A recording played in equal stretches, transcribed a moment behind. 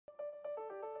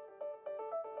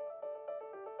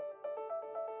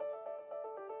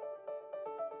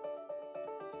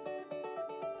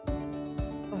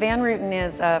Van Ruiten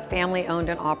is a family-owned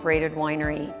and operated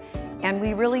winery, and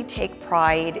we really take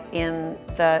pride in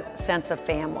the sense of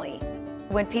family.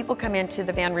 When people come into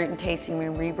the Van Ruiten tasting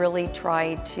room, we really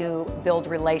try to build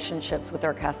relationships with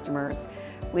our customers.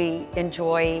 We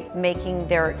enjoy making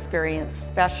their experience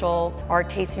special. Our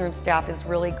tasting room staff is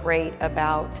really great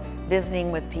about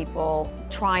visiting with people,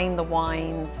 trying the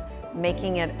wines,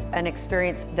 making it an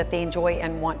experience that they enjoy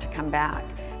and want to come back.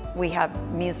 We have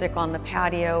music on the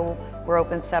patio. We're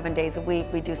open 7 days a week.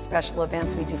 We do special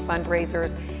events, we do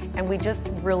fundraisers, and we just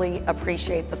really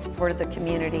appreciate the support of the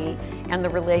community and the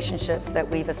relationships that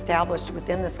we've established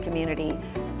within this community.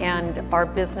 And our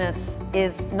business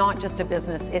is not just a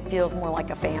business, it feels more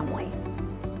like a family.